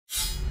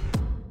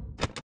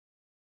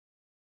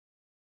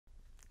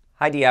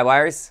Hi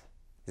DIYers,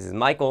 this is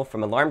Michael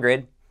from Alarm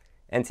Grid,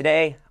 and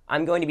today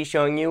I'm going to be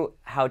showing you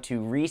how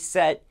to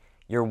reset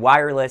your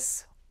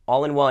wireless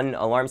all-in-one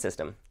alarm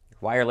system,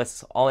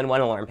 wireless all-in-one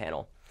alarm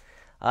panel.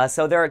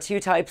 So there are two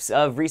types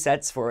of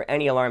resets for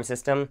any alarm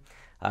system.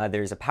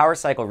 There's a power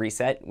cycle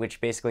reset, which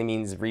basically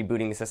means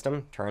rebooting the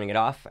system, turning it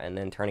off, and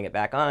then turning it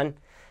back on.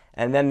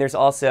 And then there's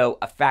also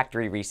a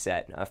factory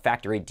reset, a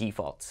factory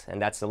default,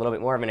 and that's a little bit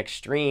more of an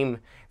extreme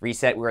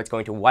reset where it's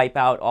going to wipe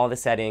out all the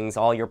settings,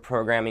 all your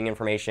programming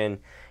information.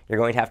 You're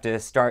going to have to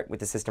start with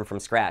the system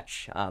from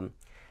scratch.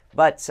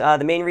 But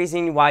the main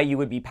reason why you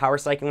would be power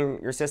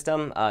cycling your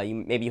system,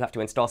 maybe you have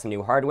to install some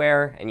new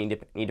hardware and you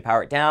need to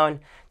power it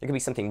down. There could be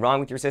something wrong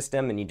with your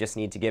system and you just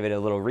need to give it a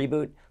little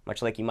reboot,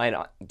 much like you might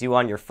do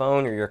on your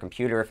phone or your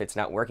computer if it's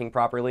not working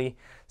properly.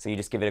 So you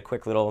just give it a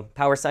quick little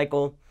power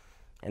cycle,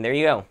 and there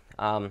you go.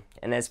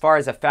 And as far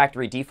as a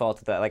factory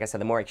default, like I said,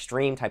 the more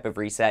extreme type of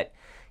reset,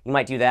 you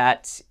might do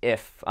that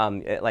if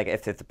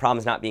the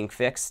problem's not being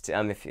fixed,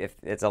 if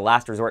it's a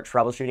last resort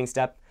troubleshooting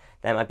step,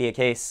 that might be a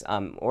case.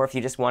 Or if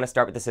you just want to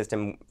start with the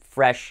system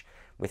fresh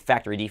with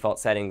factory default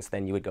settings,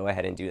 then you would go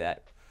ahead and do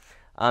that.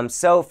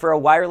 So for a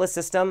wireless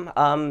system,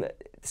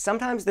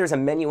 sometimes there's a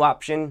menu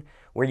option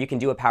where you can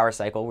do a power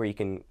cycle, where you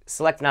can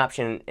select an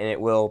option and it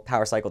will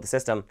power cycle the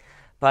system.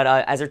 But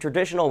as a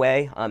traditional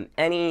way,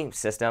 any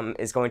system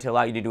is going to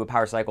allow you to do a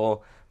power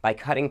cycle by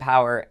cutting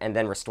power and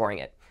then restoring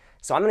it.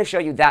 So I'm going to show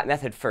you that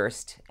method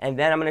first, and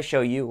then I'm going to show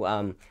you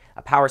a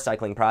power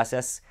cycling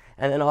process,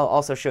 and then I'll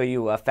also show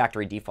you a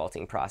factory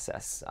defaulting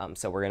process.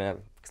 So we're going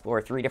to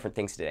explore 3 different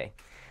things today.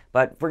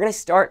 But we're going to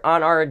start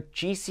on our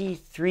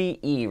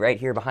GC3E right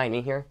here behind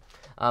me here.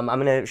 I'm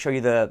going to show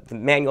you the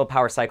manual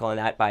power cycle on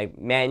that by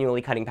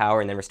manually cutting power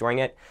and then restoring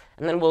it.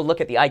 And then we'll look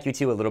at the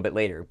IQ2 a little bit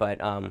later,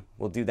 but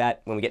we'll do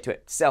that when we get to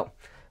it. So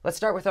let's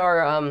start with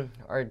our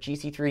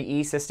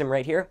GC3E system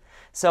right here.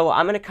 So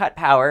I'm going to cut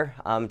power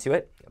to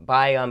it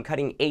by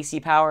cutting AC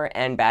power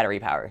and battery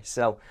power.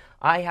 So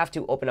I have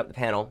to open up the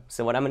panel.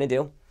 So what I'm going to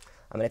do,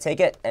 I'm going to take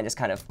it and just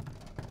kind of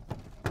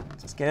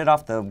get it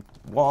off the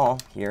wall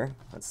here.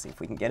 Let's see if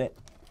we can get it.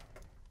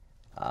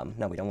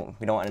 No, we don't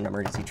want an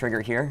emergency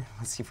trigger here.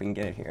 Let's see if we can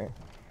get it here.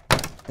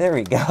 There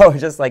we go,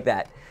 just like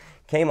that.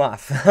 Came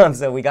off.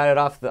 So we got it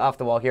off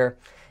the wall here.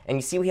 And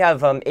you see we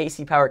have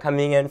AC power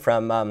coming in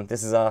from,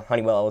 this is a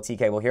Honeywell LT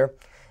cable here.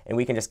 And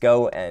we can just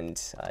go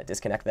and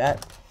disconnect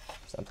that.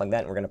 Just unplug that,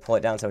 and we're going to pull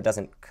it down so it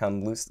doesn't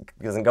come loose, it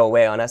doesn't go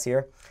away on us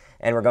here.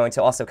 And we're going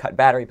to also cut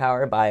battery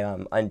power by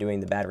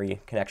undoing the battery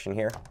connection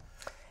here.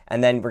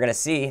 And then we're going to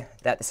see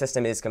that the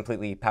system is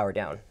completely powered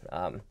down.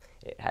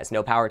 It has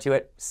no power to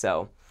it,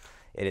 so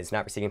it is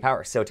not receiving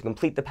power. So to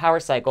complete the power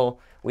cycle,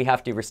 we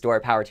have to restore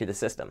power to the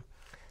system.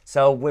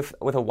 So with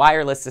a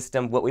wireless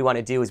system, what we want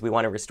to do is we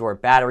want to restore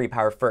battery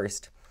power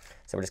first.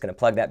 So we're just going to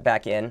plug that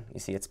back in. You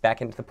see it's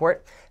back into the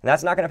port. And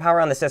that's not going to power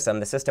on the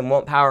system. The system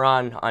won't power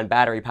on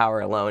battery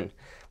power alone.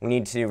 We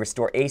need to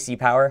restore AC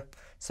power.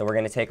 So we're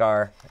going to take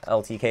our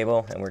LT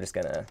cable and we're just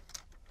going to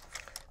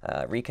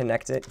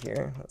reconnect it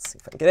here. Let's see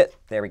if I can get it.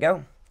 There we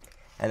go.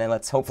 And then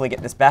let's hopefully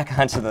get this back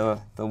onto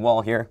the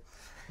wall here.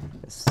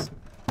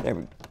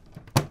 There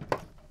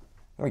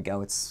we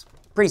go. It's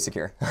pretty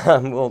secure.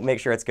 We'll make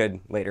sure it's good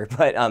later.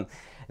 But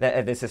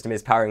the system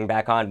is powering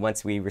back on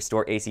once we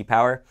restore AC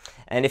power.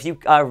 And if you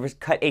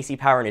cut AC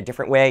power in a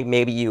different way,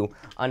 maybe you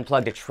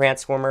unplugged a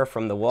transformer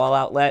from the wall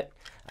outlet,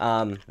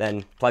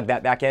 then plug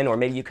that back in, or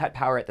maybe you cut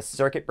power at the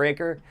circuit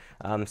breaker,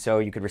 so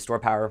you could restore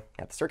power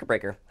at the circuit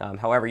breaker.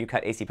 However you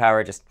cut AC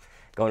power, just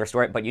go and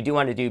restore it. But you do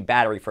want to do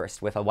battery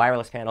first. With a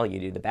wireless panel, you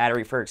do the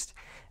battery first,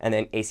 and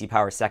then AC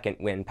power second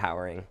when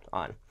powering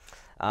on.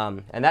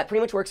 And that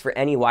pretty much works for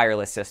any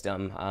wireless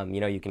system.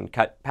 You can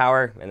cut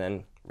power and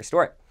then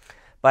restore it.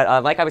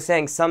 But like I was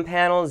saying, some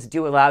panels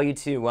do allow you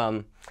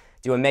to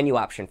do a menu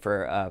option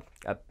for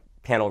a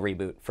panel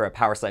reboot, for a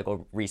power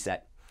cycle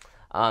reset.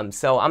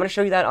 So I'm going to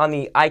show you that on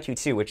the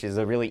IQ2, which is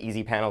a really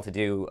easy panel to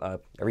do a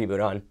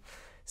reboot on.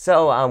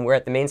 So we're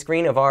at the main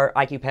screen of our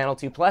IQ Panel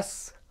 2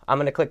 Plus. I'm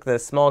going to click the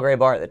small gray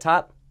bar at the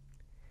top,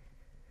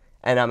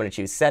 and I'm going to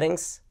choose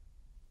Settings,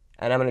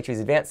 and I'm going to choose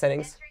Advanced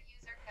Settings.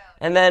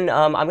 And then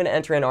I'm going to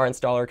enter in our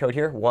installer code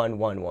here,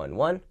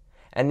 1111.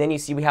 And then you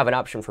see we have an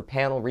option for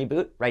panel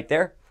reboot right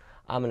there.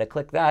 I'm going to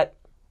click that,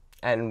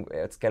 and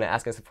it's going to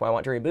ask us if I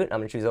want to reboot. I'm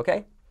going to choose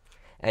OK.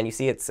 And you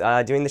see it's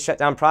doing the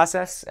shutdown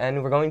process,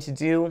 and we're going to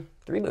do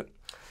the reboot.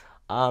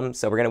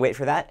 So we're going to wait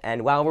for that.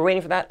 And while we're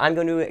waiting for that, I'm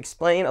going to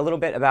explain a little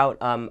bit about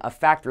a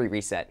factory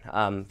reset,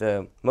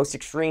 the most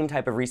extreme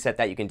type of reset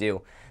that you can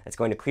do that's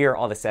going to clear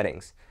all the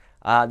settings.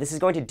 This is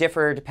going to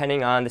differ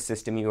depending on the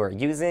system you are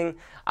using.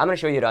 I'm going to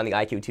show you it on the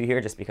IQ2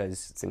 here just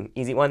because it's an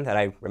easy one that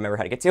I remember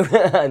how to get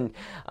to.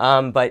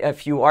 But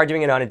if you are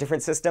doing it on a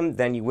different system,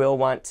 then you will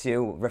want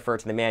to refer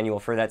to the manual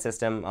for that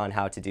system on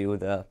how to do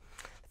the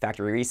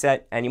factory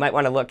reset. And you might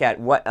want to look at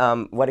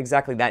what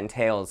exactly that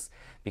entails,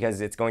 because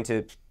it's going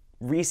to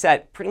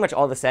reset pretty much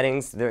all the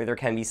settings. There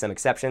can be some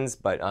exceptions,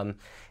 but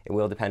it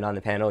will depend on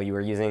the panel you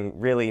are using.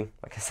 Really,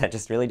 like I said,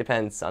 just really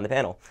depends on the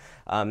panel.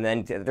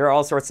 And there are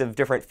all sorts of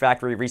different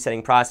factory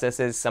resetting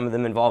processes. Some of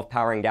them involve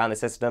powering down the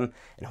system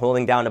and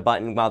holding down a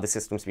button while the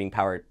system's being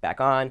powered back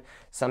on.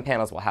 Some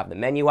panels will have the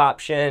menu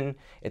option.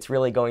 It's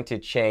really going to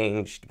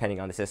change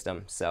depending on the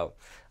system. So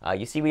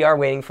you see we are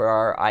waiting for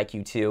our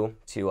IQ2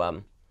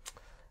 to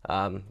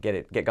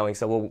get going.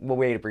 So we'll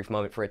wait a brief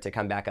moment for it to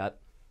come back up.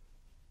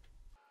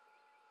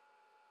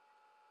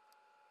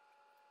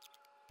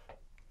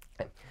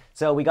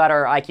 So we got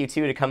our IQ2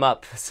 to come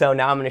up. So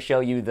now I'm going to show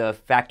you the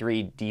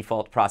factory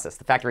default process,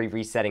 the factory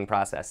resetting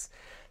process.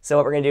 So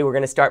what we're going to do, we're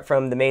going to start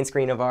from the main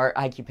screen of our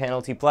IQ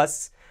Panel 2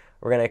 Plus.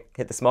 We're going to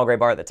hit the small gray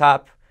bar at the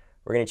top.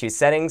 We're going to choose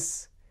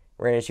Settings.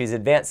 We're going to choose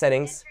Advanced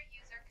Settings.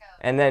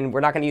 And then we're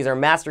not going to use our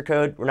master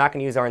code. We're not going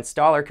to use our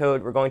installer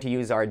code. We're going to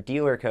use our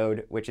dealer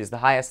code, which is the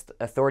highest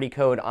authority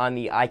code on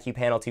the IQ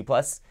Panel 2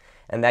 Plus.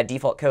 And that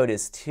default code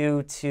is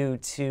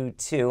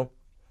 2222.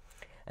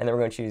 And then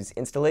we're going to choose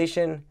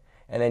Installation,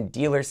 and then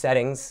Dealer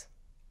Settings.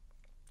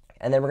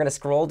 And then we're going to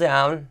scroll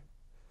down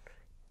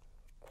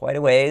quite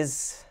a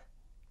ways.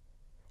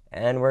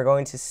 And we're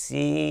going to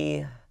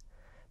see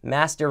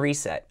Master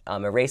Reset.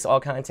 Erase all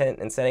content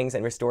and settings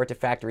and restore to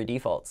factory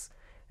defaults.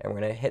 And we're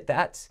going to hit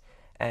that.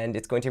 And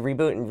it's going to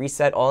reboot and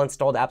reset all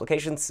installed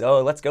applications,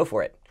 so let's go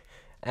for it.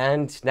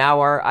 And now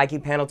our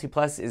IQ Panel 2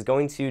 Plus is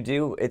going to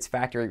do its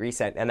factory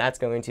reset, and that's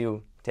going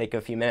to take a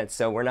few minutes,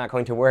 so we're not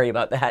going to worry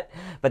about that.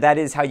 But that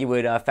is how you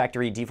would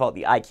factory default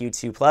the IQ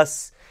 2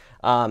 Plus.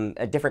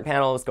 A different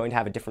panel is going to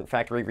have a different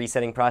factory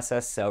resetting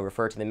process, so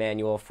refer to the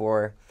manual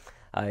for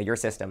your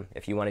system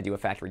if you want to do a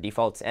factory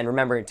default. And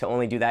remember to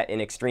only do that in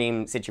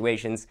extreme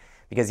situations,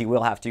 because you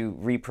will have to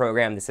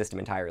reprogram the system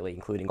entirely,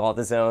 including all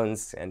the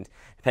zones, and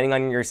depending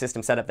on your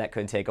system setup, that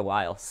could take a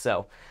while.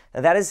 So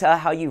that is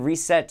how you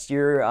reset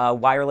your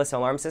wireless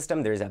alarm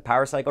system. There's a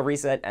power cycle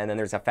reset, and then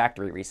there's a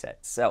factory reset.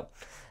 So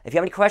if you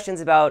have any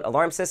questions about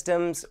alarm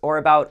systems or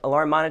about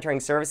alarm monitoring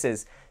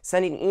services,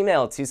 send an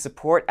email to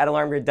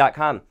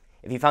support@alarmgrid.com.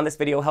 If you found this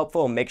video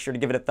helpful, make sure to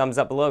give it a thumbs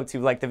up below to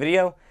like the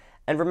video,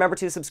 and remember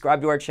to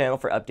subscribe to our channel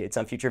for updates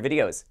on future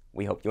videos.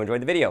 We hope you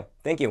enjoyed the video.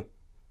 Thank you.